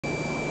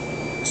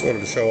Just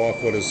wanted to show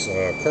off what is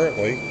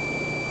currently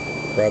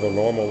rather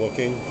normal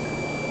looking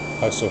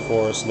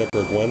Hypsophrys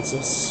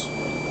Nicaraguinsis.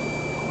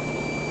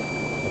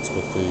 That's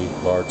with the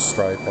large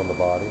stripe on the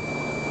body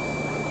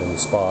and the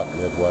spot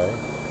midway.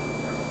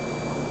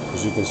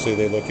 As you can see,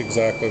 they look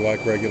exactly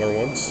like regular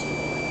ones.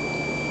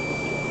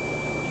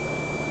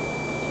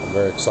 I'm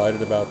very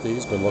excited about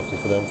these, been looking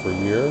for them for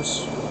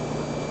years.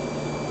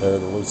 They're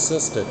the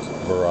Leucistic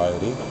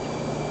variety.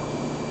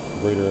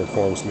 The breeder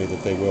informs me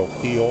that they will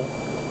peel,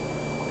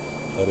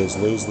 that is,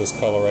 lose this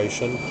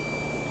coloration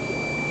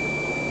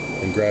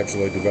and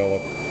gradually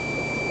develop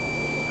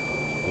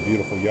the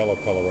beautiful yellow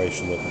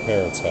coloration that the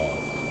parents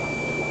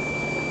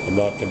have. I'm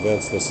not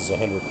convinced this is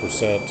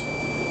 100%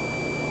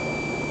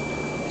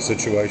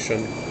 situation.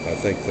 I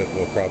think that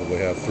we'll probably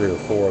have 3 or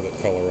 4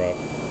 that color up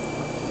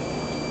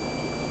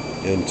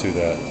into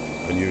that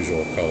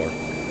unusual color.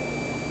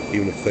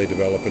 Even if they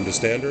develop into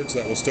standards,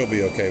 that will still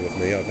be okay with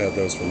me. I've had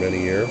those for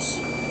many years.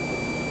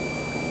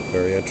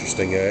 Very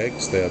interesting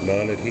eggs. They have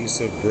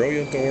non-adhesive,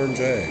 brilliant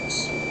orange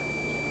eggs.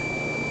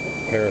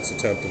 Parents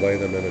attempt to lay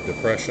them in a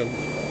depression,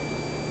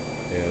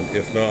 and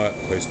if not,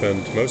 they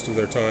spend most of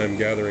their time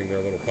gathering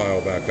their little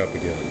pile back up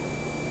again,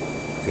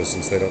 because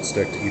since they don't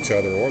stick to each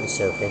other or the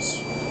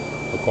surface,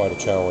 they're quite a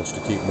challenge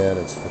to keep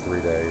managed for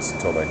 3 days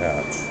until they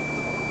hatch.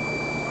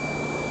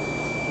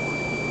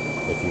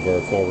 Looking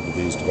very forward to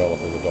these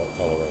developing adult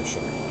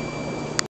coloration.